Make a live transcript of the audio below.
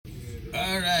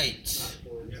right.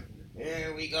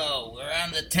 Here we go. We're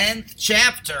on the 10th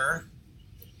chapter,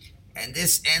 and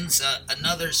this ends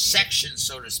another section,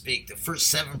 so to speak. The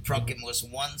first 7 prakim was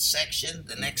one section.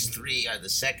 The next 3 are the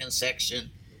second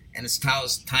section, and as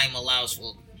time allows,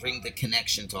 we'll bring the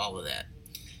connection to all of that.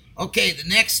 Okay, the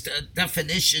next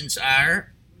definitions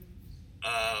are,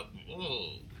 all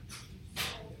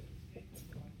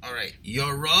right,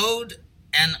 Yaurod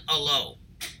and Aulo,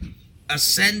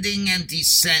 ascending and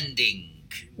descending.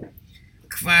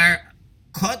 Kvar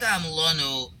kodam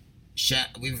lonu,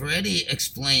 we've already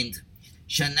explained.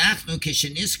 Shanachnu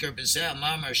kishenisker b'zeh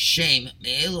amar shem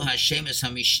me'elu hashemes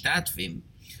hamishtatvim.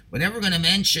 Whenever we're going to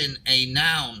mention a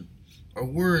noun or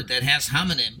word that has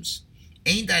homonyms,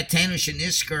 ein datenu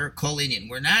shenisker kolinian.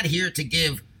 We're not here to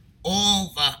give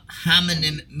all the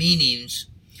homonym meanings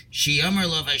she'amar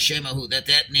lov hashemahu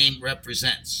that name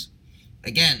represents.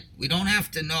 Again, we don't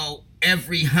have to know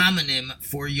every homonym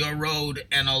for Yaurod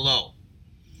and Aulo.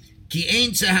 Ki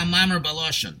ein ze hamamar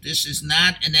baloshan. This is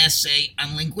not an essay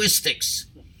on linguistics.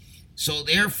 So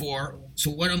therefore,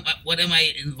 what am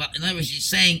I? In other words, he's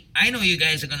saying, I know you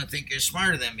guys are going to think you're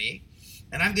smarter than me,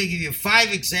 and I'm going to give you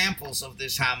 5 examples of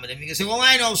this homonym. You can say, well,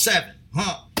 I know 7.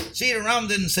 See, the Ram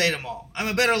didn't say them all. I'm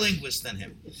a better linguist than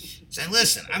him. Saying,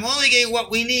 listen, I'm only getting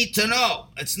what we need to know.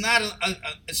 It's not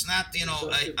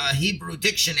a Hebrew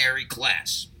dictionary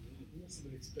class.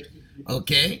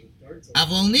 Okay? But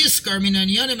I'm only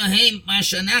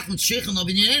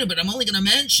going to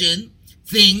mention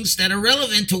things that are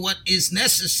relevant to what is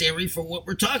necessary for what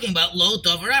we're talking about, lo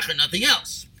davar, nothing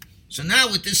else. So now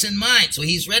with this in mind, so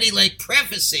he's ready, like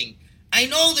prefacing, I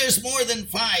know there's more than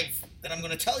 5 that I'm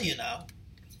going to tell you now,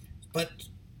 but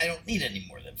I don't need any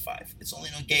more than 5. It's only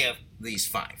nogay of these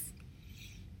 5.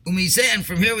 And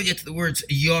from here we get to the words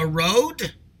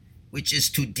Yaurod, which is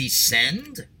to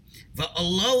descend,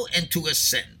 va'alo, and to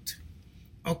ascend.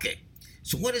 Okay,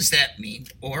 so what does that mean?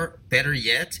 Or better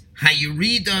yet,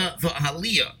 hayurida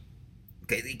va'aliyah.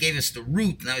 Okay, he gave us the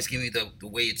root, now he's giving me the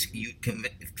way it's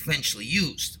conventionally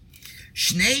used.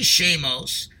 Shnei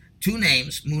shemos, 2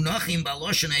 names, munachim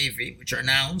baloshon ivri, which are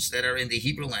nouns that are in the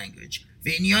Hebrew language.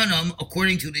 V'inyanam,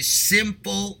 according to this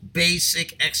simple,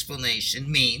 basic explanation,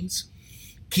 means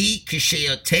ki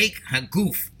kisheyotek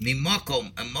haguf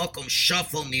mimakom amakom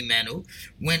shafel mimenu,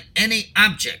 when any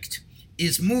object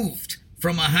is moved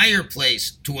from a higher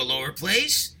place to a lower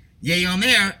place,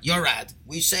 yeyomer yorad,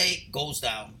 we say goes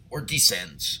down or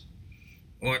descends.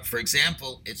 Or, for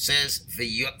example, it says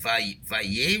vayered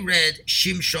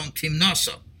Shimshon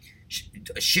Timnasa.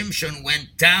 Shimshon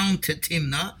went down to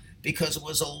Timnah because it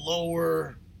was a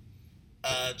lower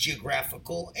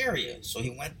geographical area. So he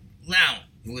went down.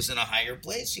 He was in a higher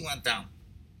place, he went down.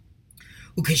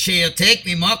 Ukesheyotek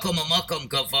mimakom amakom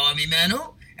gava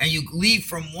mimenu, and you leave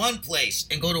from one place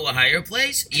and go to a higher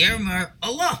place, Yermer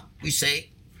Allah, we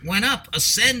say, went up,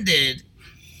 ascended.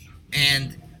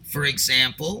 And, for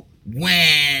example,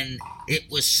 when it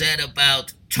was said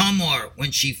about Tamar,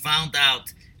 when she found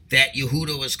out that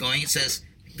Yehuda was going, it says,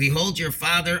 behold, your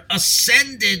father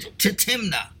ascended to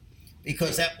Timnah,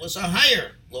 because that was a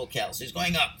higher locale, so he's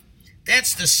going up.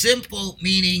 That's the simple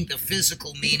meaning, the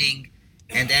physical meaning,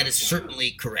 and that is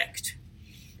certainly correct.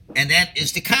 And that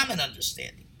is the common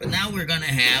understanding. But now we're going to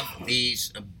have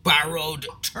these borrowed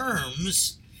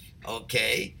terms,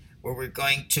 okay, where we're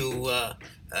going to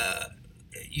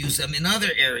use them in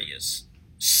other areas.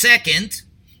 Second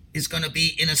is going to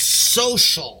be in a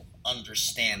social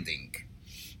understanding.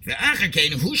 Now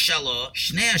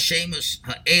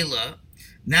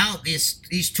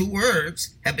these 2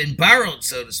 words have been borrowed,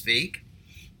 so to speak,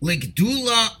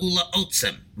 ligdula ula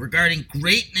otzem, regarding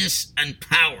greatness and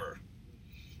power,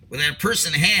 where that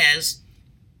person has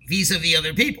vis-a-vis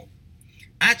other people.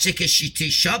 If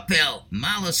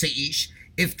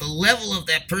the level of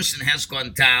that person has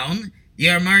gone down,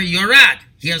 Yarmar Yorad,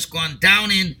 he has gone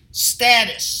down in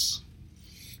status.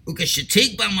 When his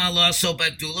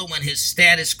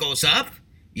status goes up,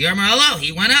 Yarmar Allah,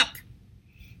 he went up.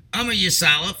 Amar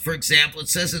Yisala, for example, it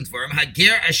says in Dvarim,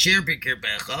 Hager Asher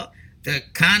B'Kirbecha, the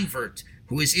convert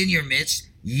who is in your midst,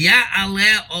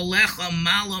 Ya'aleh Olecha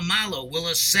Malo Malo, will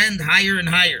ascend higher and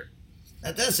higher.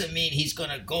 That doesn't mean he's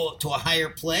going to go to a higher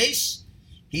place.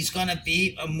 He's going to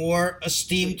be a more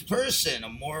esteemed person, a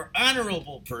more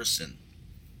honorable person.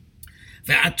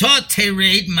 Ve'atot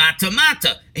tered mata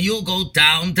mata, and you'll go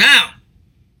down, down.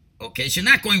 Okay, so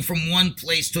you're not going from one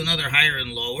place to another, higher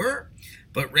and lower,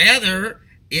 but rather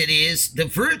it is the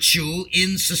virtue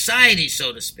in society,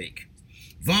 so to speak.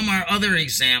 Vomar, other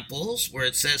examples where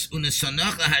it says,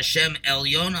 Unisonacha Hashem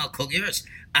Elyon al Kol Yeretz,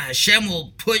 Hashem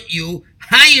will put you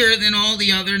higher than all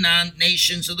the other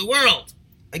non-nations of the world.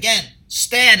 Again,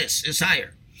 status is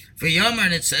higher. For Yomer,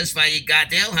 and it says,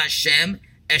 Vayigadel Hashem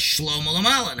es Shlomo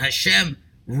l'malan. Hashem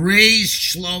raised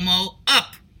Shlomo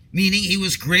up, meaning he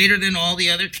was greater than all the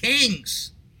other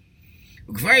kings.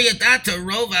 And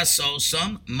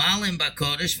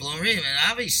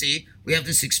obviously, we have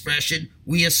this expression,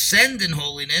 we ascend in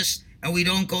holiness and we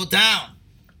don't go down.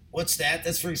 What's that?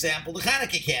 That's, for example, the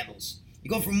Hanukkah candles. You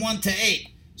go from 1 to 8.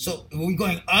 So, are we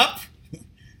going up?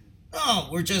 No,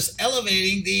 we're just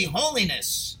elevating the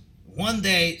holiness. One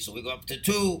day, so we go up to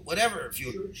 2, whatever. If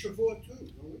you Shavuot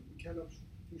too. No, we cannot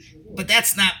do Shavuot. But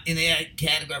that's not in the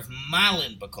category of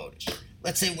Malin Bakodesh.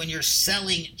 Let's say when you're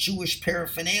selling Jewish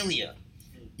paraphernalia,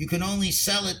 you can only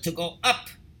sell it to go up.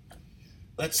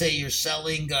 Let's say you're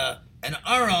selling an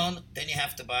Aron, then you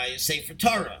have to buy a Sefer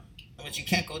Torah. But you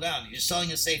can't go down. You're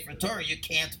selling a Sefer Torah, you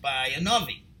can't buy a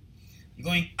Navi. You're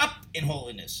going up in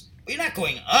holiness. But you're not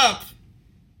going up.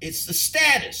 It's the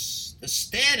status. The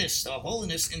status, the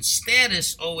holiness in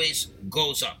status always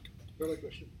goes up. Another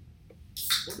question.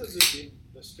 What does it mean?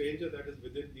 The stranger that is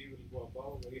within thee will go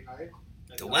above very high.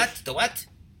 The what? The what?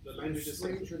 The line which is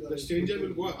the stranger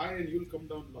will go high and you will come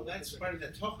down low. Well, that's part of the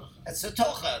tocha. That's the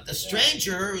tocha. The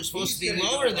stranger who's supposed to be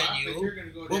lower than you go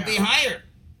will down. be higher.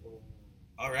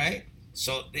 All right?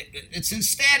 So it's in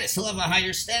status. He'll have a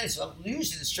higher status.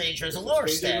 Usually the stranger has a lower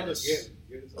status.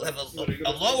 He'll have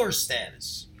a lower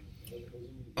status.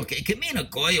 Okay, it can mean a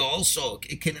goy also.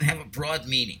 It can have a broad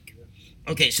meaning.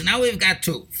 Okay, so now we've got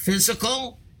 2.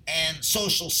 Physical and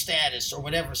social status, or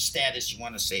whatever status you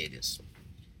want to say it is.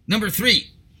 Number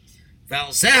 3.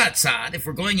 Valzehatzad, if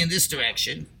we're going in this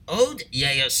direction, Od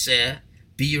Yayaseh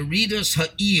Biyuridos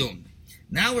Ha'iyum.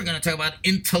 Now we're going to talk about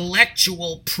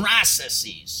intellectual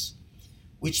processes,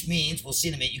 which means, we'll see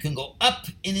in a minute, you can go up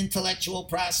in intellectual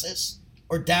process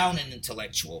or down in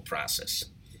intellectual process.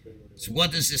 So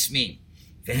what does this mean?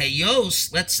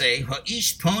 V'heyos, let's say,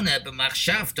 ha'ish poneh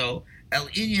b'machshavto el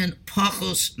inyan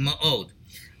pachos ma'od.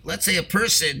 Let's say a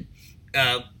person,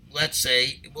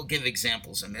 we'll give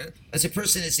examples in a minute. As a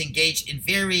person is engaged in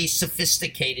very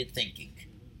sophisticated thinking.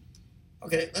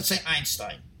 Okay, let's say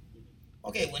Einstein.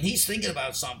 Okay, when he's thinking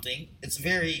about something, it's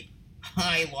very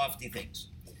high, lofty things.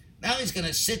 Now he's going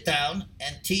to sit down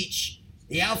and teach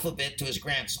the alphabet to his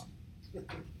grandson.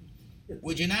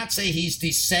 Would you not say he's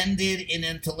descended in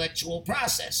intellectual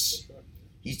process?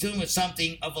 He's dealing with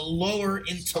something of a lower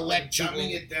intellectual...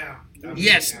 Dumbing it down.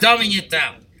 Dumbing it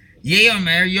down.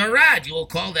 Yeomer Yaurod. You will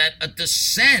call that a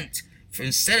descent. For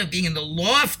instead of being in the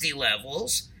lofty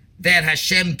levels that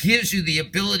Hashem gives you the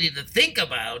ability to think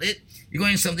about it, you're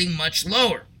going something much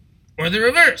lower. Or the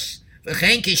reverse. You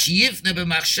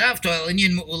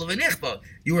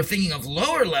were thinking of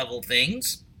lower level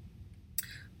things,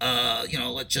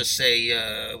 let's just say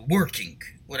working,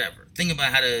 whatever. Think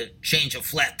about how to change a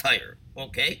flat tire,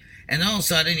 okay? And all of a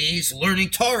sudden he's learning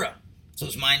Torah. So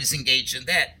his mind is engaged in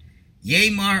that.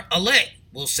 Yemar Ale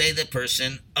will say the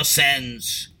person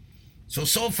ascends.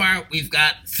 So far we've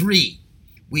got 3.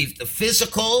 We've the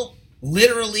physical,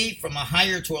 literally from a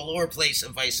higher to a lower place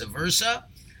and vice versa.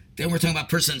 Then we're talking about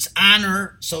person's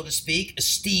honor, so to speak,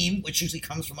 esteem, which usually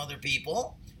comes from other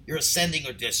people. You're ascending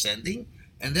or descending.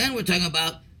 And then we're talking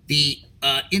about the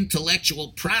intellectual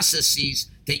processes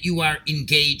that you are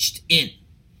engaged in.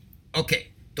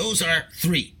 Okay, those are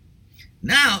 3.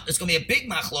 Now, there's going to be a big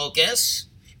machlokes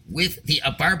with the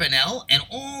Abarbanel and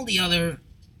all the other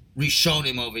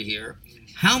Rishonim over here.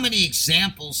 How many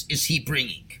examples is he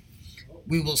bringing?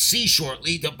 We will see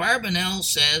shortly. The Abarbanel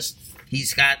says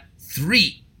he's got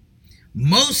 3.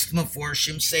 Most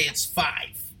Meforshim say it's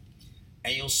 5.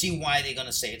 And you'll see why they're going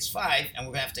to say it's 5, and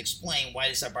we're going to have to explain why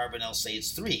does Abarbanel say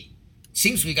it's 3. It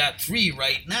seems we got 3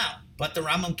 right now, but the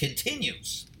Rambam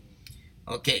continues.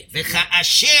 Okay. V'cha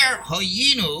asher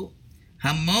hoyinu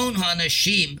hamon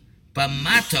ha'anashim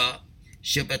b'mata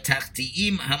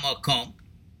shebatachtiim hamakom.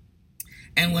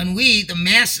 And when we, the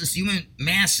masses, human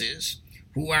masses,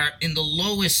 who are in the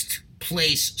lowest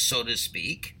place, so to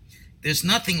speak, there's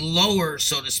nothing lower,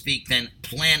 so to speak, than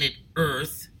planet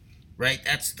Earth, right?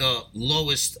 That's the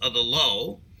lowest of the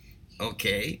low,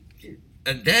 okay?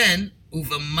 And then,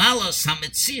 uvamalas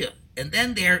hamitzia, and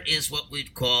then there is what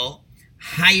we'd call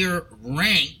higher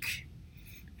rank,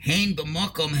 hein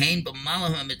b'makom, hein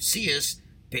b'malah hamitzias,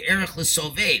 be'erech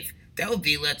l'sovev. That would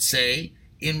be, let's say,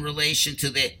 in relation to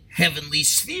the heavenly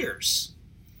spheres.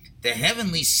 The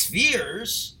heavenly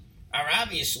spheres are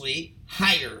obviously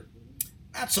higher.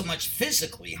 Not so much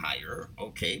physically higher,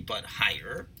 okay, but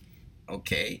higher,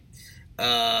 okay.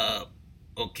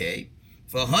 Okay.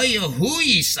 But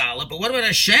what about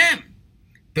Hashem?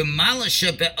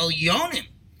 B'malasha be'elyonim.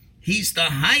 He's the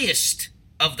highest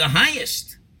of the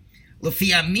highest.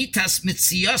 Lefia mitas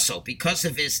mitziaso, because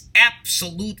of his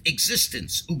absolute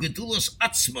existence, ugedulos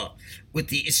atzma, with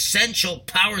the essential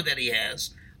power that he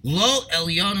has, lo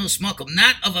elyonos makom,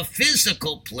 not of a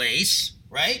physical place,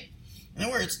 right? In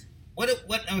other words,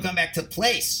 and we come back to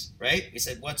place, right? We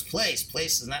said, what's place?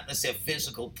 Place is not necessarily a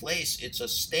physical place, it's a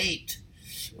state,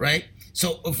 right?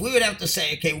 So if we would have to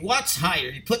say, okay, what's higher?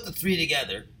 You put the three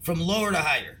together, from lower to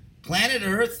higher. Planet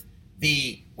Earth,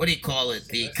 the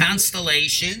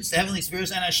constellations, the heavenly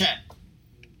spheres, and Hashem.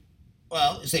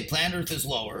 Well, you say planet Earth is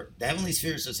lower, the heavenly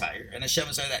spheres is higher, and Hashem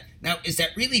is higher than that. Now, is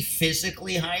that really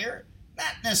physically higher?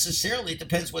 Not necessarily. It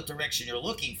depends what direction you're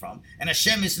looking from. And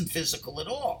Hashem isn't physical at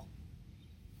all.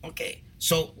 Okay,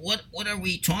 so what are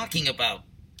we talking about?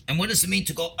 And what does it mean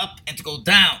to go up and to go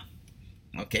down?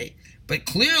 Okay, but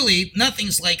clearly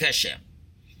nothing's like Hashem.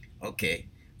 Okay,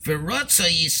 v'rotza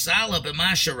yisala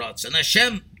b'masharotza, and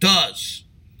Hashem does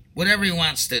whatever he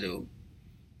wants to do.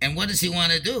 And what does he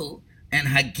want to do? And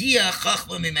hagia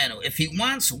chachma mimenu, if he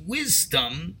wants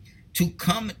wisdom to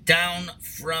come down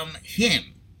from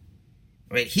him,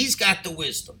 right? He's got the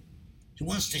wisdom. He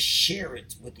wants to share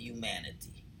it with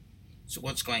humanity. So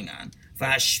what's going on?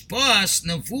 V'hashpas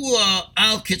nevuah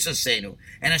al kitzasenu,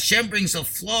 and Hashem brings a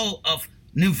flow of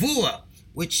nevuah,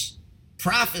 which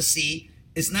prophecy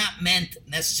is not meant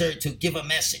necessarily to give a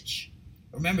message.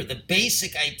 Remember, the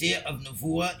basic idea of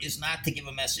nevuah is not to give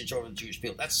a message over the Jewish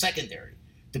people. That's secondary.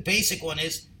 The basic one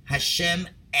is Hashem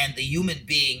and the human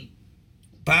being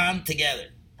bond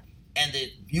together, and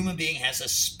the human being has a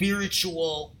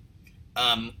spiritual,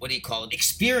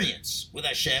 experience with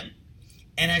Hashem.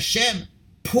 And Hashem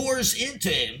pours into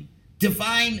him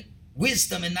divine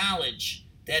wisdom and knowledge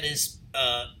that is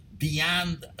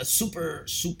beyond a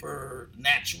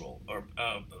supernatural, or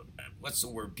what's the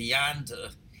word? Beyond,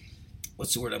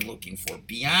 what's the word I'm looking for?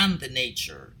 Beyond the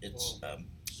nature. It's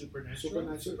supernatural.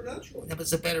 That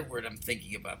was a better word I'm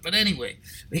thinking about. But anyway,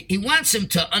 he wants him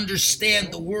to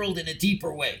understand the world in a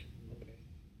deeper way.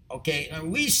 Okay, and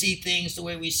we see things the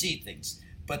way we see things,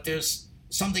 but there's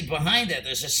something behind that.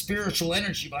 There's a spiritual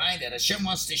energy behind that. Hashem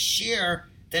wants to share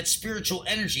that spiritual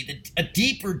energy, a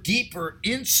deeper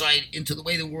insight into the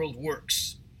way the world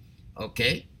works.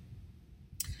 Okay?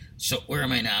 So where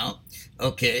am I now?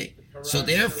 Okay. So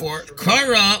therefore,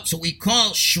 kara, so we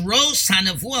call shros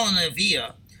hanavuah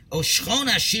neviah, o shchon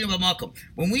hashir b'makom.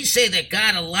 When we say that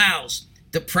God allows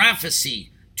the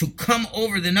prophecy to come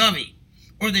over the Navi,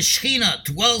 or the Shekhinah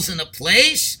dwells in a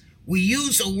place, we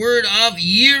use a word of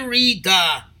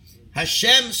Yerida.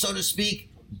 Hashem, so to speak,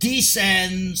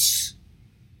 descends.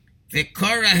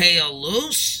 Vikara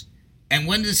he'alus. And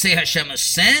when does it say Hashem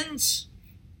ascends?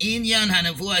 Inyan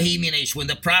hanavuah hi minesh, when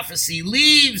the prophecy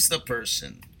leaves the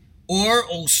person. Or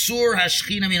osur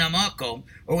hashchina min hamakom,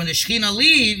 or when the Shekhinah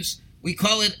leaves, we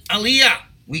call it aliyah.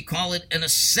 We call it an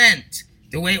ascent,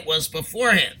 the way it was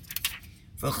beforehand.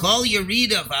 V'chol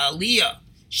yerida v'aliyah.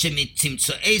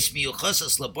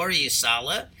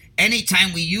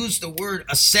 Anytime we use the word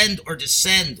ascend or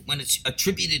descend when it's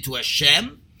attributed to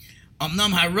Hashem, but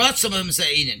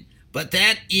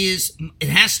that is, it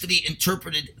has to be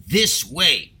interpreted this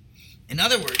way. In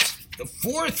other words, the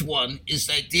fourth one is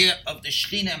the idea of the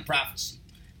Shekhinah and prophecy.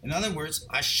 In other words,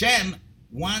 Hashem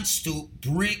wants to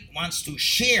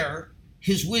share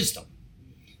his wisdom.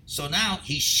 So now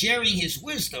he's sharing his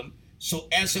wisdom. So,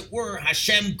 as it were,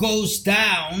 Hashem goes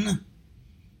down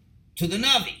to the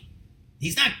Navi.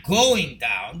 He's not going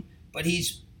down, but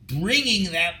he's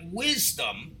bringing that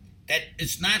wisdom that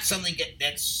is not something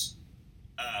that's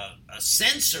a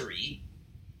sensory,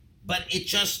 but it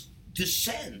just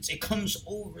descends. It comes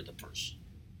over the person.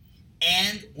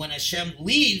 And when Hashem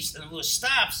leaves and the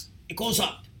stops, it goes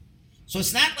up. So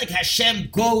it's not like Hashem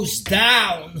goes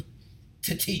down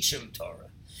to teach him Torah,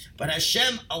 but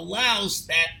Hashem allows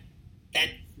that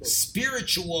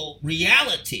spiritual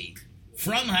reality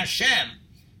from Hashem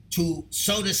to,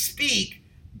 so to speak,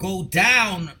 go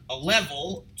down a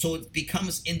level so it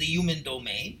becomes in the human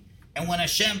domain. And when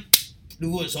Hashem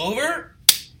is over,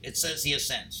 it says he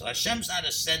ascends. So Hashem's not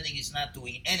ascending, he's not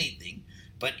doing anything,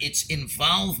 but it's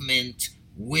involvement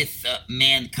with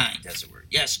mankind, as it were.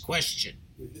 Yes, question?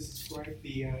 Would this describe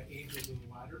the angels in the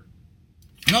ladder?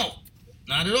 No,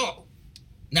 not at all.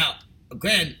 Now,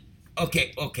 again,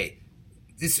 okay.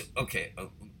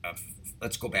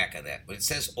 Let's go back on that. But it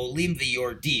says olim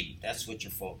v'yordim. That's what you're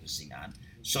focusing on.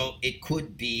 So it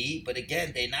could be, but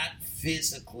again, they're not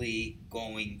physically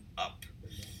going up.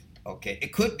 Okay,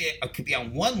 it could be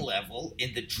on one level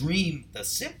in the dream, the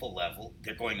simple level.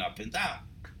 They're going up and down.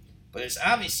 But there's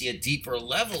obviously a deeper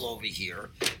level over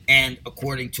here. And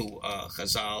according to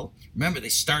Chazal, remember they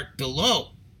start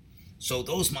below. So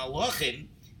those malachim,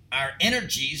 are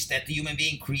energies that the human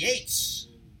being creates.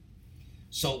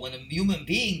 So when a human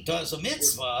being does a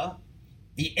mitzvah,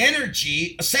 the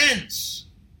energy ascends,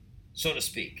 so to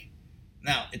speak.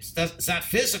 Now it's not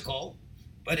physical,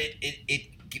 but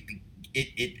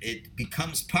it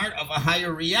becomes part of a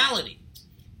higher reality.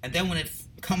 And then when it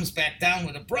comes back down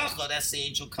with a bracha, that's the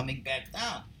angel coming back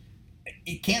down.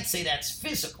 You can't say that's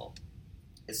physical.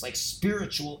 It's like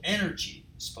spiritual energy,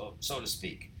 so to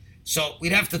speak. So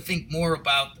we'd have to think more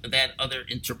about that, other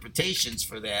interpretations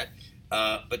for that.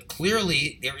 But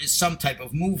clearly there is some type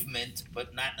of movement,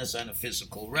 but not as on a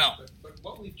physical realm. But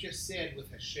what we've just said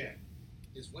with Hashem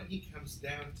is when he comes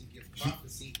down to give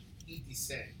prophecy, he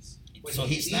descends. When So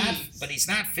he's leaves, not, but he's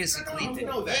not physically. No, we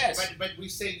know that. Yes. But we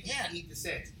say Yeah. he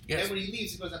descends. Yes. And when he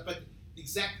leaves, he goes up. But the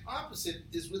exact opposite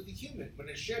is with the human. When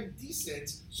Hashem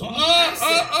descends, So he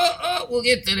ascends. we'll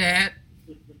get to that.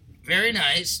 Very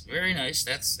nice, very nice.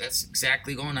 That's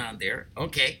exactly going on there.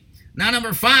 Okay. Now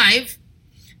number 5.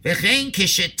 V'chein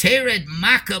kishetered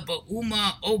maka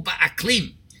ba'uma o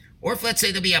ba'aklim. Or if, let's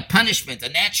say, there'll be a punishment, a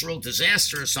natural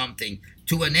disaster or something,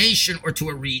 to a nation or to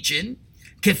a region,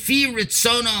 kefi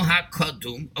ritzono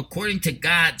hakadum, according to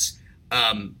God's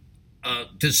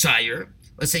desire.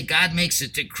 Let's say God makes a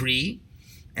decree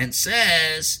and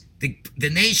says the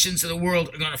nations of the world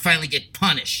are going to finally get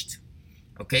punished.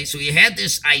 Okay, so he had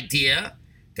this idea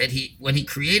that when he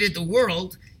created the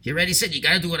world, he already said, you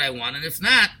got to do what I want, and if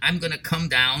not, I'm going to come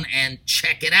down and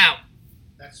check it out.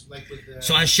 That's like with the,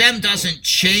 So Hashem doesn't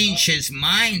change his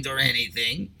mind or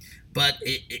anything, but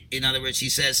in other words, he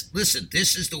says, listen,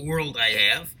 this is the world I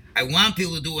have. I want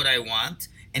people to do what I want,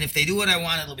 and if they do what I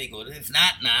want, it'll be good. And if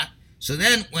not, not. So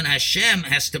then when Hashem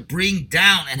has to bring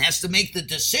down and has to make the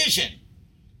decision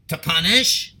to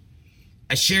punish,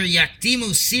 Asher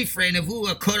yaktimu sifrei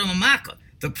nevuah kodem amaka,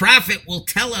 the prophet will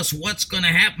tell us what's going to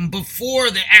happen before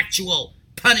the actual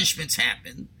punishments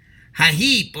happen.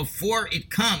 Hahi, before it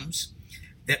comes,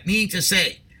 that means to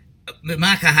say,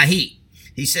 Maka Hahi,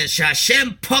 he says,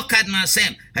 Hashem pokad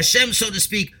masem, Hashem, so to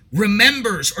speak,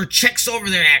 remembers or checks over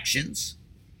their actions.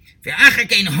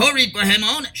 Horid bahem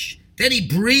onesh, then he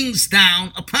brings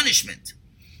down a punishment.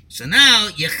 So now,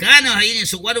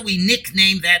 so what do we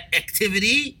nickname that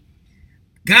activity?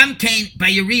 Gam kain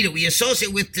by Yaurod, we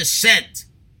associate with descent.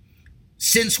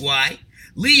 Since why?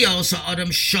 Leos Adam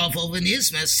shovel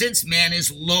v'nizmes, since man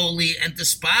is lowly and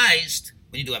despised.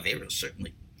 When you do Averos,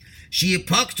 certainly.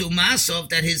 Sheyipaktu masov,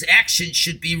 that his actions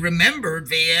should be remembered,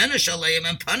 ve'yenesh aleim,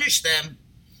 and punish them.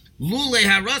 Lule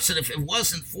haratzon, if it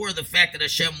wasn't for the fact that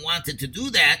Hashem wanted to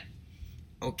do that,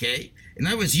 okay. In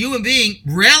other words, human being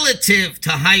relative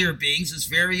to higher beings is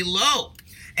very low.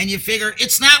 And you figure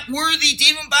it's not worthy to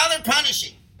even bother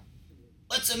punishing.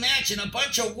 Let's imagine a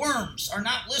bunch of worms are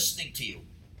not listening to you.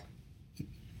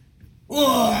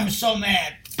 Oh, I'm so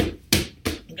mad. I'm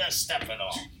going to step it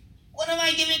off. What am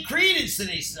I giving credence to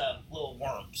these little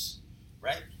worms?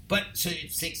 Right? But, so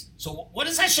what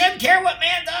does Hashem care what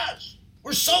man does?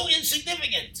 We're so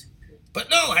insignificant. But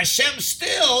no, Hashem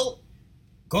still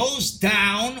goes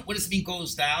down. What does it mean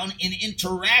goes down? In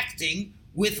interacting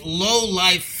with low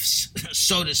life,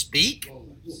 so to speak.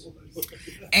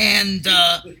 And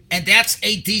that's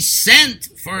a descent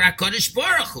for HaKadosh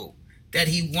Baruch Hu, that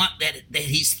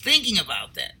he's thinking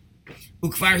about that.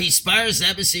 Ukvar hispar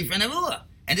zeh b'sifrei nevuah.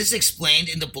 And this is explained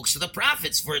in the books of the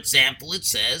prophets. For example, it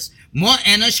says, Mo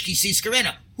enosh kisif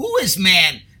kedenu. Who is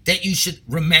man that you should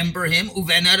remember him?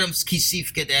 Uven adam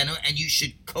kisif kedenu, and you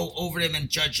should go over him and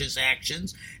judge his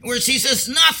actions. Whereas he says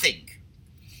nothing.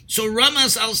 So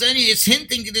Ramaz al-Zeni is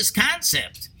hinting to this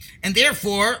concept. And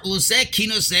therefore, Lozeh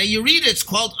Kinozeh Yaurod, it's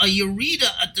called a Yaurod,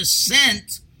 a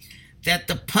descent, that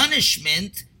the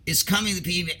punishment is coming to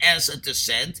be as a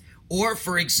descent. Or,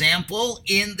 for example,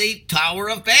 in the Tower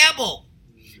of Babel.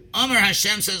 Amar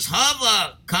Hashem says,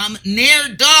 Hava, come near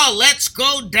da, let's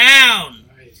go down.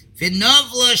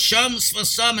 V'navla shams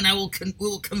v'sam, and we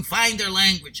will confine their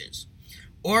languages.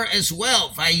 Or as well,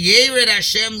 Vayered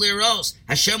Hashem liros,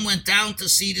 Hashem went down to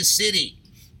see the city.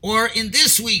 Or in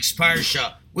this week's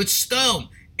parsha, with stone,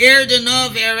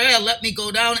 Erdenov Erel, let me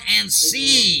go down and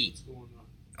see.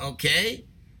 Okay?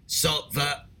 So,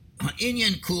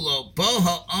 Inyan Kulo,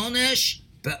 Boho Onesh,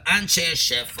 Be'anche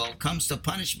Shefel, comes to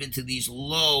punishment to these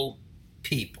low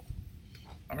people.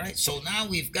 All right? So now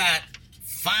we've got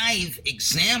 5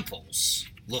 examples,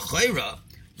 L'chaira,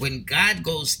 when God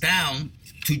goes down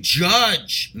to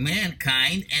judge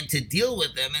mankind and to deal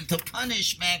with them and to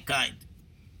punish mankind.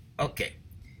 Okay.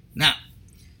 Now,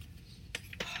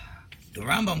 the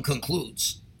Rambam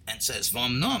concludes and says,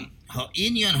 V'amnom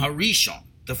ha'inyan harishon,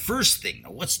 the first thing.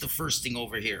 Now, what's the first thing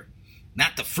over here?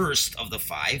 not the first of the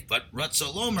five, but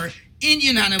Ratzolomer,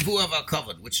 Inyan HaNevuah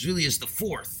VaKavod, which really is the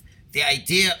fourth. The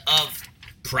idea of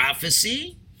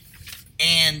prophecy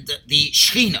and the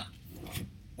Shechina,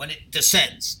 when it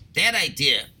descends. That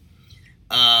idea,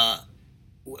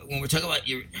 when we're talking about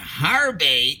your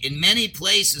Harbe, in many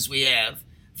places we have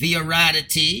the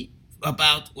Yaurod,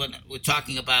 about when we're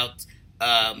talking about,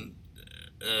 I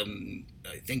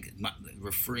think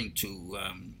referring to,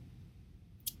 I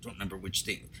don't remember which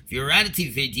thing. Yaurod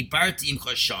v'dibarti im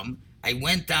chasham. I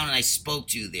went down and I spoke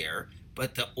to you there.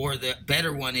 But the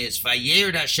better one is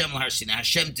Vayered Hashem l'Har Sinai.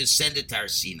 Hashem descended to Har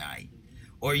Sinai.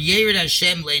 Or Yered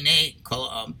Hashem le'nei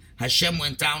kol Hashem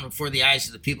went down before the eyes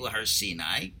of the people of Har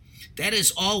Sinai. That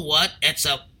is all what? It's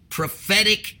a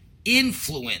prophetic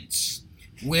influence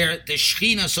where the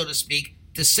Shekhinah, so to speak,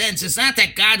 descends. It's not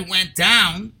that God went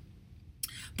down,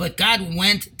 but God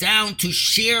went down to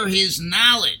share his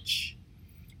knowledge.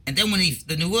 And then when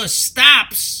the Nevuah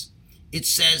stops, it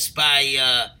says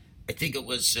by, I think it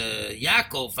was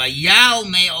Yaakov, Vayal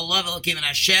me olav Elokim, and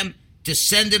Hashem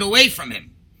descended away from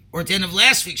him. Or at the end of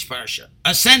last week's parsha,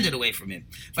 ascended away from him.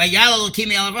 Vayal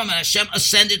Elokim el Avram, and Hashem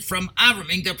ascended from Avram.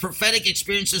 Meaning the prophetic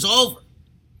experience is over.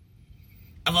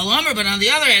 Avalomer, but on the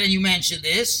other hand, and you mentioned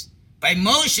this, by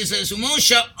Moshe, it says,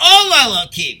 Moshe ol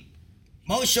Elokim.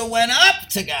 Moshe went up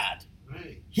to God.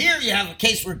 Right. Here you have a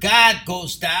case where God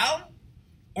goes down,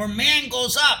 or man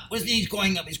goes up. What does he mean he's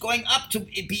going up? He's going up to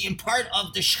be part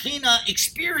of the Shekhinah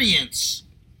experience.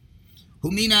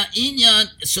 Humina inyan,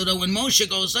 so that when Moshe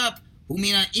goes up,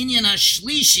 Humina inyan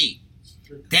hashlishi.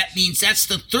 That means that's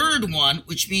the third one,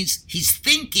 which means he's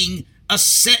thinking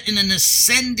in an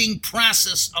ascending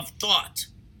process of thought.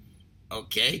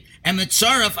 Okay? And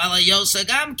Mitzaref ala yosa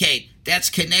gamke. That's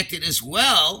connected as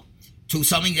well to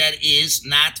something that is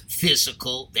not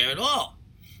physical there at all.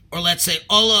 Or let's say,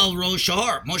 Aulo el Rosh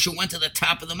Hahor. Moshe went to the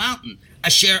top of the mountain.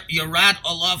 Asher Yaurod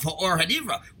olav ha'or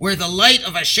hadivra, where the light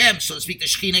of Hashem, so to speak, the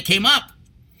Shekhinah came up.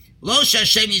 Lo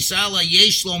Hashem Yisala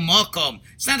yesh lo makom.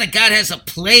 It's not that God has a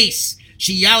place.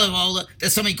 Sheyalav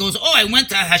that somebody goes, oh, I went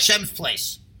to Hashem's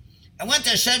place. I went to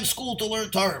Hashem's school to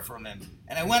learn Torah from him,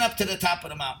 and I went up to the top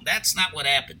of the mountain. That's not what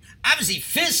happened. Obviously,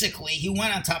 physically, he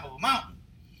went on top of a mountain,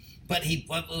 but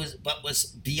what was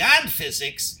beyond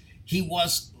physics. He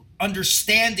was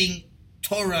understanding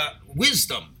Torah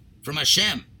wisdom from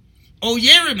Hashem. O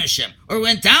Yerim Hashem, or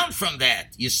went down from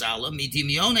that. Yisala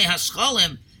midimione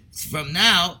haschalim. From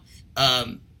now,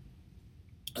 our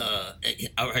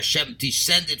Hashem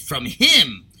descended from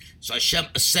him, so Hashem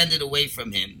ascended away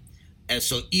from him, and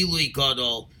so Ilui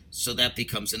Gadol, so that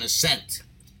becomes an ascent.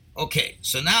 Okay,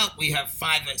 so now we have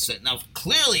five ascent. Now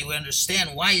clearly we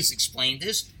understand why he's explained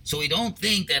this, so we don't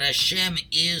think that Hashem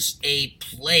is a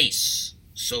place,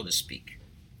 so to speak.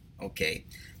 Okay,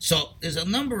 so there's a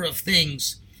number of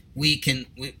things we can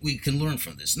learn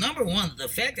from this. Number one, the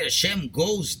fact that Hashem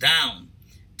goes down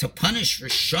to punish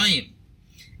Rishayim,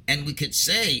 and we could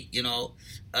say,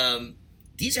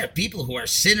 these are people who are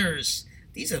sinners.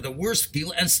 These are the worst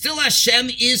people, and still Hashem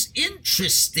is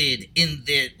interested in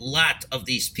the lot of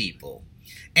these people,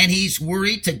 and he's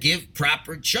worried to give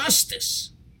proper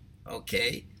justice.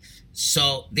 Okay,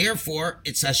 so therefore,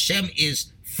 it's Hashem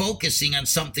is focusing on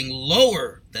something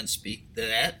lower than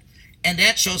that, and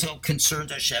that shows how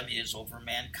concerned Hashem is over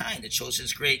mankind. It shows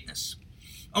his greatness.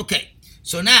 Okay,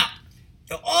 so now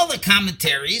all the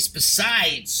commentaries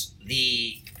besides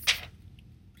the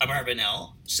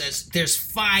Abarbanel says there's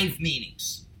five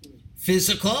meanings: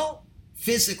 physical,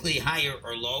 physically higher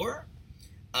or lower;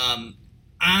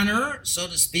 honor, so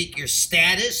to speak, your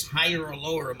status, higher or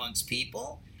lower amongst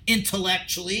people;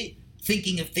 intellectually,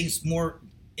 thinking of things more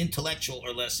intellectual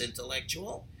or less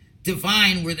intellectual;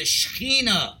 divine, where the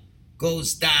Shekhinah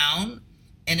goes down,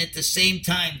 and at the same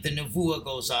time the Nevuah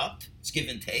goes up. It's give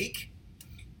and take.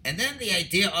 And then the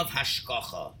idea of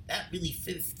hashgacha. That really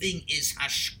fifth thing is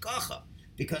hashgacha,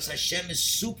 because Hashem is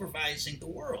supervising the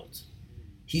world.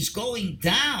 He's going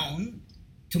down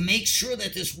to make sure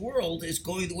that this world is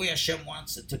going the way Hashem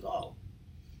wants it to go.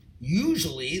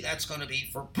 Usually that's going to be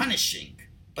for punishing,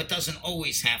 but doesn't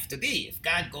always have to be. If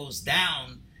God goes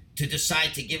down to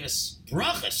decide to give us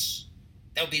brachas,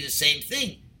 that would be the same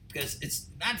thing, because it's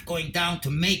not going down to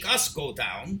make us go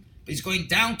down, but he's going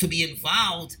down to be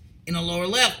involved in a lower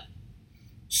level.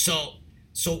 So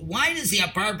why does the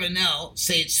Abarbanel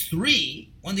say it's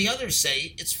 3 when the others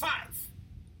say it's 5?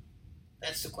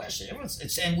 That's the question. And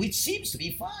it seems to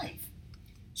be 5.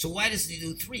 So why does he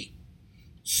do 3?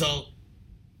 So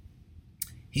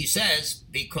he says,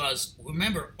 because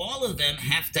remember, all of them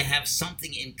have to have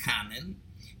something in common,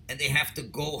 and they have to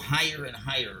go higher and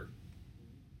higher,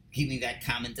 keeping that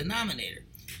common denominator.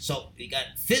 So we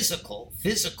got physical.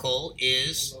 Physical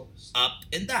is lowest. up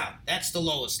and down. That's the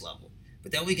lowest level.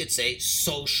 But then we could say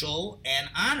social and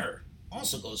honor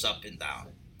also goes up and down.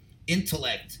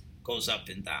 Intellect goes up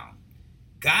and down.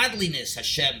 Godliness,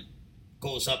 Hashem,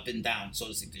 goes up and down, so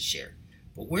to speak, to share.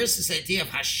 But where's this idea of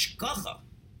hashgacha?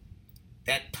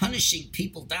 That punishing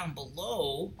people down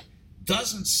below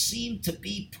doesn't seem to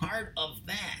be part of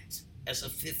that as a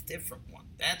fifth different one.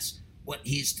 That's what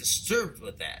he's disturbed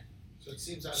with that. So it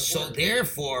seems out of So order.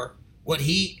 therefore, what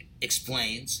he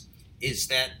explains is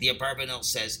that the Abarbanel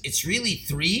says it's really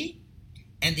three,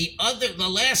 and the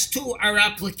last two are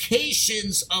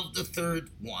applications of the third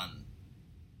one.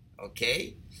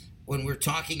 Okay, when we're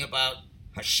talking about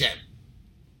Hashem,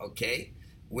 okay,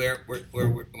 when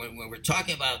we're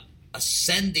talking about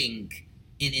ascending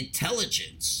in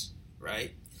intelligence,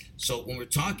 right? So when we're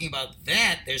talking about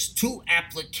that, there's two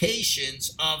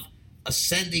applications of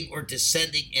ascending or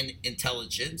descending in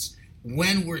intelligence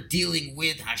when we're dealing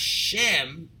with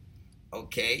Hashem,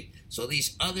 okay? So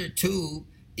these other two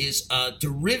is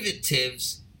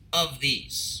derivatives of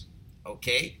these,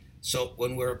 okay? So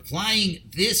when we're applying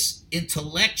this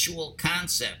intellectual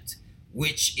concept,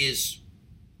 which is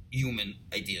human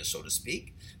idea, so to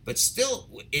speak, but still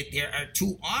there are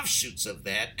two offshoots of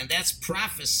that, and that's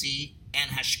prophecy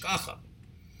and hashgacha.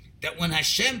 That when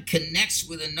Hashem connects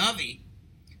with a Navi,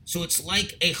 so it's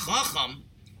like a Chacham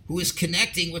who is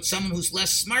connecting with someone who's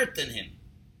less smart than him,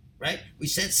 right? We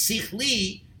said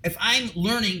Sichli, if I'm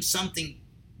learning something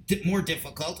more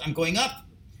difficult, I'm going up.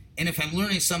 And if I'm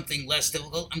learning something less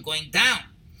difficult, I'm going down.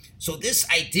 So this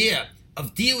idea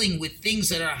of dealing with things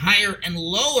that are higher and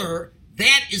lower,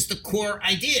 that is the core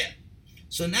idea.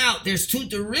 So now there's two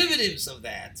derivatives of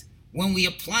that when we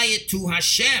apply it to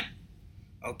Hashem,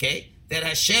 okay? That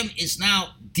Hashem is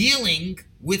now dealing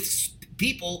with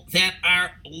people that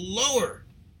are lower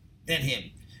than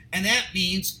him. And that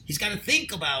means he's got to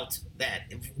think about that.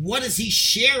 What is he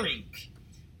sharing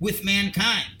with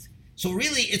mankind? So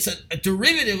really, it's a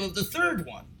derivative of the third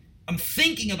one. I'm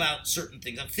thinking about certain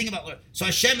things. I'm thinking about... So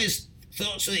Hashem is so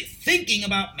thinking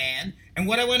about man, and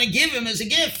what I want to give him is a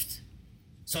gift,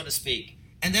 so to speak.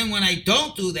 And then when I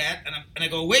don't do that, and I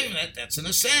go away from that, that's an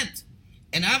ascent.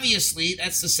 And obviously,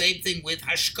 that's the same thing with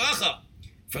hashgacha.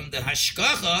 From the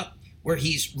hashgacha, where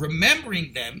he's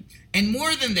remembering them, and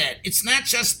more than that, it's not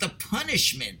just the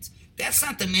punishment. That's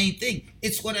not the main thing.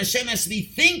 It's what Hashem has to be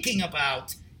thinking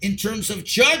about in terms of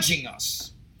judging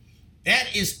us.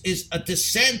 That is a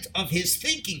descent of his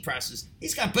thinking process.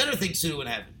 He's got better things to do in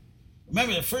heaven.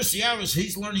 Remember, the first 3 hours,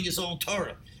 he's learning his own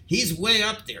Torah. He's way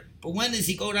up there. But when does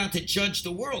he go down to judge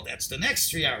the world? That's the next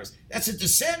 3 hours. That's a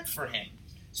descent for him.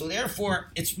 So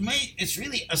therefore, it's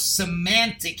really a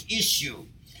semantic issue,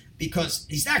 because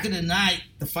he's not going to deny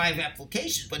the 5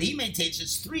 applications, but he maintains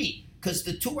it's 3, because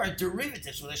the 2 are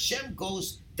derivatives. When Hashem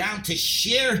goes down to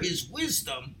share his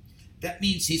wisdom, that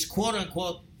means he's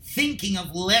quote-unquote thinking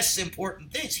of less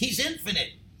important things. He's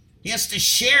infinite. He has to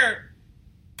share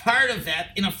part of that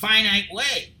in a finite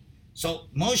way. So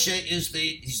Moshe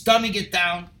he's dumbing it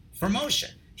down for Moshe.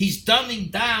 He's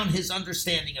dumbing down his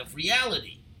understanding of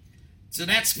reality. So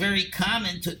that's very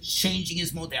common to changing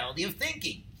his modality of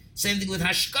thinking. Same thing with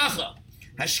hashgacha.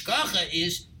 Hashgacha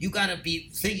is you got to be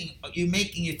thinking,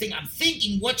 I'm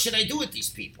thinking, what should I do with these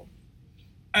people?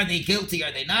 Are they guilty?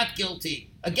 Are they not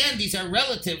guilty? Again, these are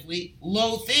relatively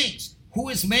low things. Who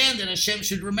is man that Hashem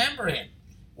should remember him?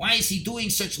 Why is he doing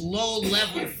such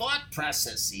low-level thought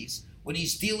processes when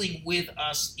he's dealing with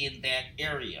us in that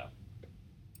area?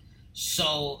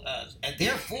 So, and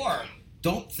therefore,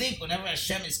 don't think whenever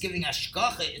Hashem is giving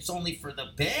hashgacha, it's only for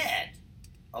the bad.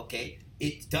 Okay?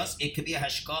 It could be a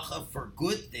hashgacha for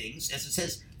good things. As it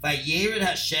says, Vayered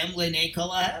Hashem le'nei kol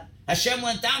ha'am. Hashem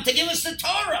went down to give us the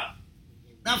Torah.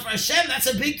 Now for Hashem,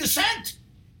 that's a big descent.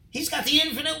 He's got the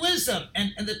infinite wisdom.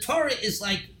 And the Torah is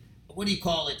like,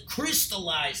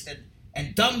 crystallized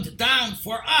and dumbed down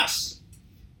for us.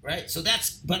 Right? So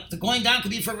but the going down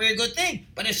could be for a very good thing.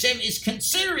 But Hashem is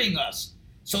considering us.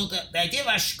 So the idea of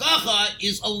hashgacha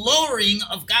is a lowering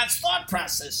of God's thought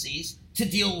processes to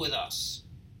deal with us.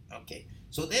 Okay?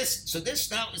 So this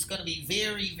now is going to be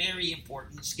very, very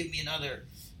important. Just give me another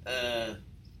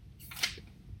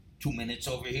 2 minutes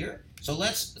over here. So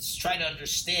let's try to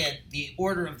understand the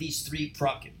order of these 3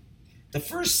 prakim. The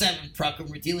first 7 prakim,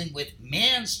 we're dealing with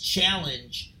man's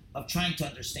challenge of trying to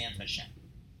understand Hashem.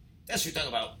 That's what we're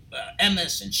talking about.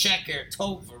 Emes and Sheker,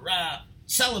 Tov, V'Ra,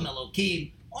 Selam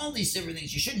Elokim, all these different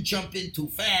things. You shouldn't jump in too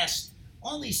fast.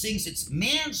 All these things, it's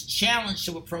man's challenge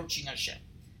to approaching Hashem.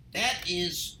 That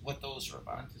is what those are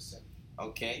about.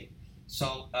 Okay?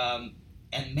 So,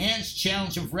 and man's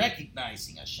challenge of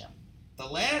recognizing Hashem. the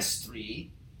last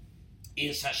three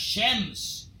is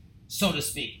Hashem's, so to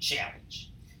speak,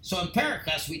 challenge. So in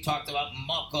Parakas, we talked about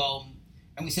makom,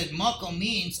 and we said makom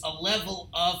means a level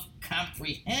of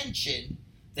comprehension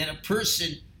that a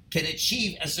person can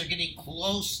achieve as they're getting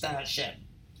close to Hashem,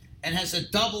 and has a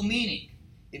double meaning.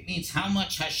 It means how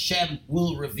much Hashem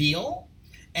will reveal,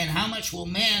 and how much will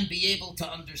man be able to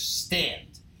understand.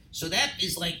 So that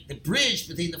is like the bridge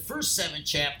between the first 7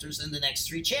 chapters and the next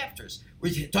 3 chapters. Where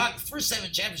if you talk, the first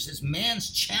 7 chapters is man's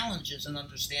challenges in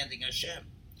understanding Hashem.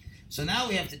 So now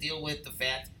we have to deal with the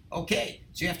fact, okay,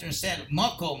 so you have to understand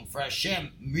makom for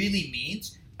Hashem really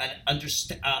means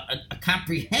a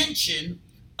comprehension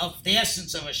of the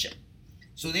essence of Hashem.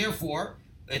 So therefore,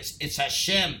 it's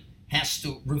Hashem has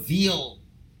to reveal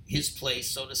his place,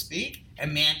 so to speak,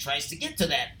 and man tries to get to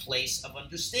that place of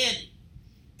understanding.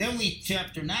 Then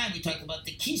chapter 9, we talked about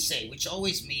the kisei, which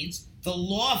always means the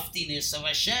loftiness of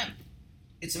Hashem.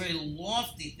 It's a very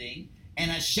lofty thing, and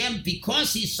Hashem,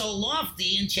 because he's so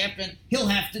lofty in chapter 9, he'll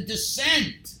have to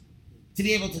descend to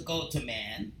be able to go to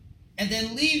man, and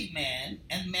then leave man,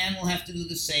 and man will have to do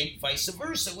the same, vice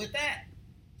versa with that.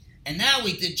 And now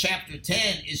we did chapter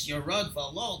 10 is Yaurod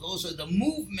Aulo. Those are the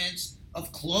movements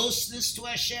of closeness to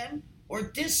Hashem or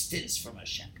distance from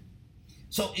Hashem.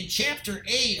 So in chapter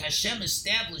 8, Hashem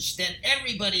established that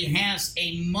everybody has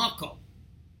a makom,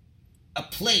 a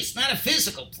place, not a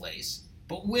physical place,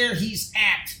 but where he's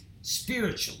at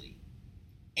spiritually.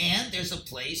 And there's a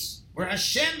place where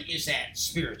Hashem is at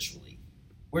spiritually.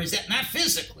 Where he's at, not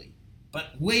physically,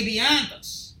 but way beyond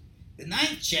us. The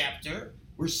 9th chapter,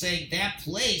 we're saying that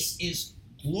place is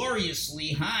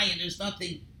gloriously high, and there's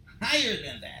nothing higher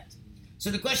than that.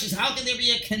 So the question is, how can there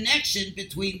be a connection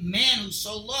between man who's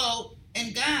so low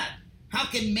and God? How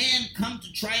can man come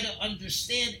to try to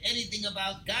understand anything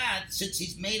about God since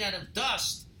he's made out of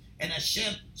dust? And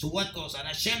Hashem, so what goes on?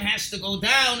 Hashem has to go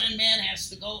down and man has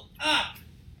to go up.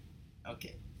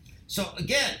 Okay. So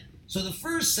again, so the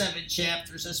first 7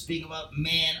 chapters are speaking about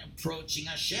man approaching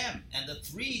Hashem. And the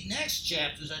 3 next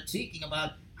chapters are speaking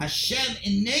about Hashem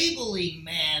enabling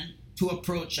man to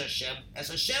approach Hashem, as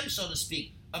Hashem, so to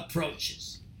speak,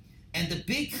 approaches. And the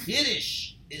big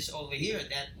chiddush is over here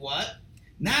that what?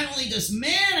 Not only does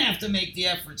man have to make the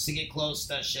efforts to get close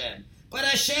to Hashem, but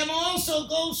Hashem also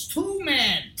goes to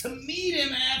man to meet him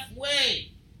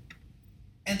halfway.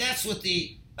 And that's what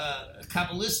the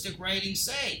Kabbalistic writings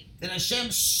say, that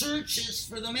Hashem searches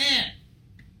for the man.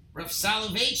 Rav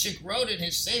Soloveitchik wrote in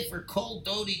his Sefer Kol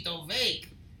Dodi Dovek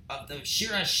of the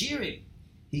Shir HaShirim,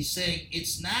 he's saying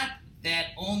it's not that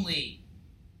only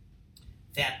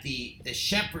that the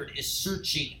shepherd is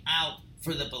searching out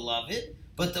for the beloved,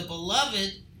 but the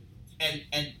beloved,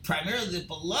 and primarily the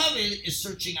beloved, is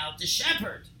searching out the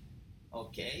shepherd.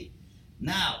 Okay?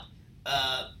 Now,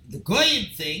 the Goyim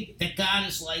think that God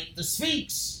is like the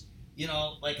Sphinx,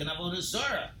 like an Avodah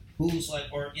Zarah, who's like,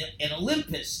 or an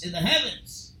Olympus in the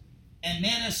heavens. And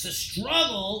man has to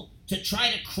struggle to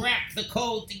try to crack the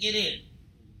code to get in.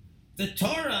 The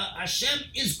Torah, Hashem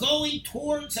is going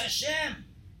towards Hashem,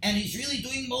 and he's really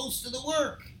doing most of the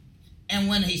work. And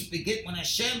when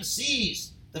Hashem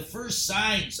sees the first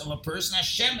signs of a person,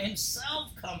 Hashem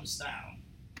himself comes down.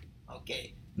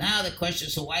 Okay, now the question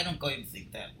is, so why don't Goyim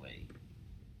think that way?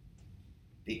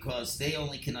 Because they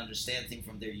only can understand things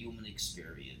from their human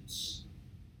experience.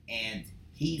 And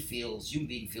human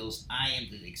being feels, I am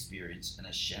the experience, and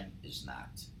Hashem is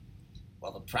not.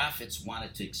 Well, the prophets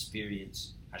wanted to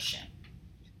experience Hashem.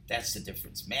 That's the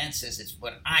difference. Man says it's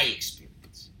what I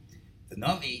experience. The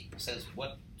Navi says,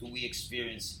 what do we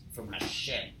experience from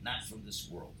Hashem, not from this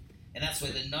world? And that's why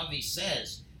the Navi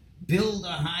says, build a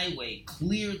highway,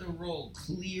 clear the road,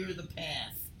 clear the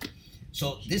path.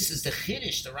 So this is the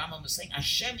Chiddush, the Rambam is saying,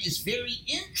 Hashem is very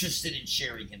interested in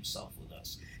sharing himself with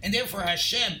us. And therefore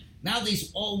Hashem, now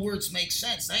these all words make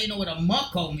sense. Now you know what a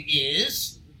makom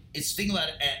is. It's thinking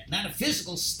about not a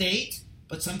physical state,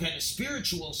 but some kind of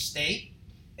spiritual state.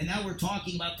 And now we're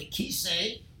talking about the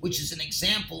kisei, which is an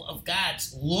example of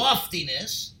God's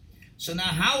loftiness. So now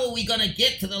how are we going to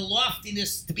get to the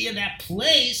loftiness, to be in that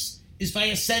place, is by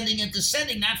ascending and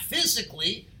descending, not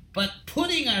physically, but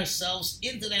putting ourselves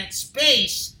into that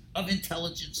space of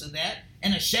intelligence and that.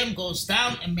 And Hashem goes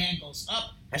down and man goes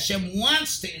up. Hashem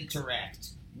wants to interact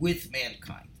with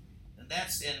mankind.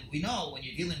 And we know when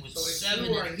you're dealing with 7... So if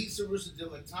you are Hisarusa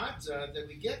Dilettata, then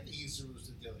we get the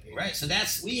Hisarusa Dilettata. Right, so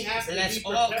that's we have that's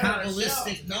all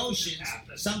Kabbalistic notions.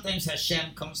 Sometimes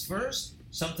Hashem comes first,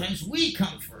 Sometimes we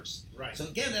come first. Right. So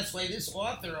again, that's why this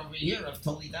author over here of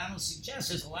Toledano suggests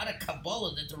there's a lot of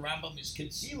Kabbalah that the Rambam is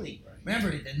concealing. Right.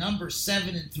 Remember, the numbers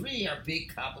 7 and 3 are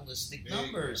big Kabbalistic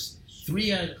numbers.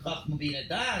 3 are Chachma Bina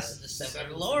Das, and the 7 are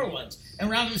the lower ones. And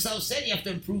Rambam himself said you have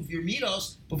to improve your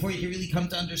midos before you can really come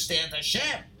to understand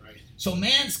Hashem. Right. So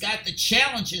man's got the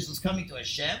challenges of coming to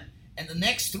Hashem, and the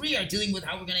next 3 are dealing with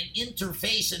how we're going to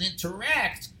interface and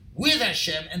interact with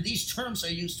Hashem, and these terms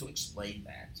are used to explain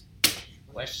that.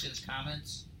 Questions,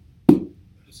 comments?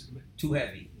 Too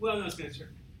heavy. Well, no, it's going to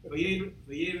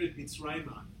Yaurod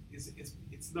Mitzrayim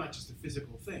it's not just a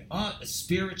physical thing. A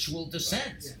spiritual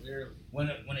descent. Yeah, literally.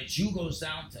 When a Jew goes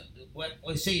down to what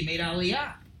say he made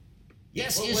Aliyah.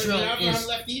 Yes, Well, Israel when Abraham is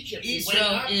left Egypt, he went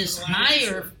Israel up to is the land of higher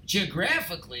Israel.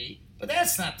 geographically, but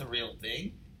that's not the real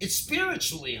thing. It's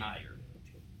spiritually higher.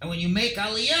 And when you make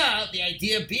Aliyah, the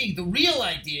idea being, the real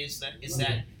idea is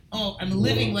that oh, I'm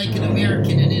living like an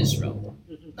American in Israel.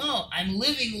 No, I'm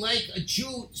living like a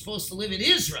Jew supposed to live in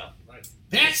Israel. Right.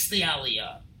 That's the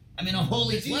Aliyah. I'm in a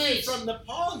holy It's even place. from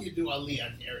Nepal you do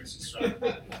Aliyah to Eretz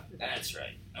Yisrael. That's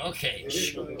right. Okay.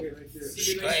 See you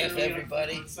Shkoyach, next early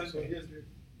everybody. on Sunday.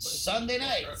 Sunday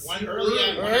night. One early,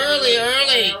 Early.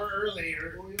 1 hour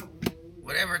earlier.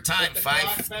 Whatever time, 5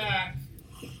 5. back.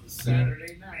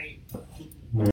 Saturday